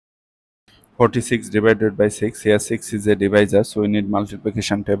46 divided by 6. Here 6 is a divisor, so we need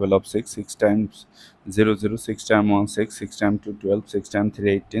multiplication table of 6. 6 times 0, 0, 6 times 1, 6, 6 times 2, 12, 6 times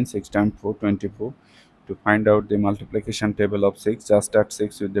 3, 18, 6 times 4, 24. To find out the multiplication table of 6, just add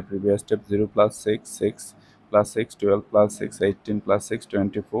 6 with the previous step. 0 plus 6, 6 plus 6, 12 plus 6, 18 plus 6,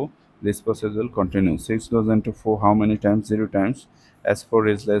 24. This process will continue. 6 goes into 4 how many times? 0 times. As 4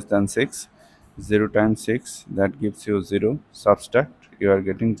 is less than 6, 0 times 6, that gives you 0. Subtract, you are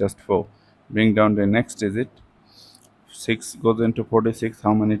getting just 4. Bring down the next digit. 6 goes into 46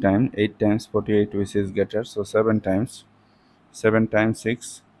 how many times? 8 times 48, which is getter, so 7 times. 7 times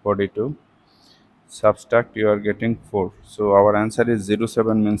 6, 42. Subtract, you are getting 4. So our answer is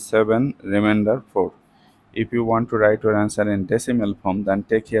 07 means 7, remainder 4. If you want to write your answer in decimal form, then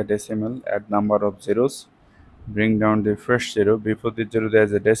take here decimal, add number of zeros, bring down the first 0. Before the 0 there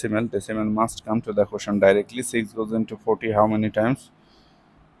is a decimal. Decimal must come to the quotient directly. 6 goes into 40 how many times?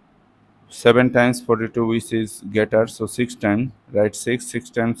 7 times 42, which is getter, so 6 times. Write 6. 6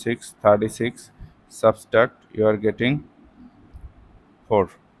 times 6, 36. Subtract, you are getting 4.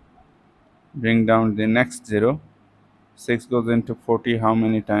 Bring down the next 0. 6 goes into 40 how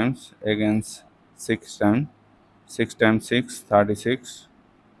many times? Again 6 times. 6 times 6, 36.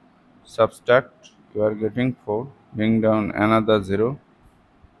 Subtract, you are getting 4. Bring down another 0.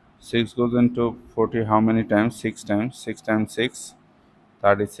 6 goes into 40 how many times? 6 times. 6 times 6,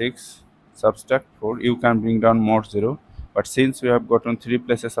 36. Subtract 4. You can bring down more 0, but since we have gotten 3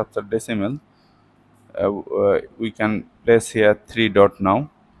 places after decimal, we can place here 3 dot now.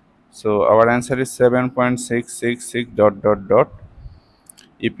 So our answer is 7.666 dot dot dot.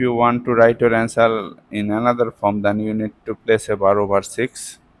 If you want to write your answer in another form, then you need to place a bar over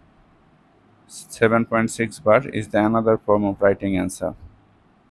 6. 7.6 bar is the another form of writing answer.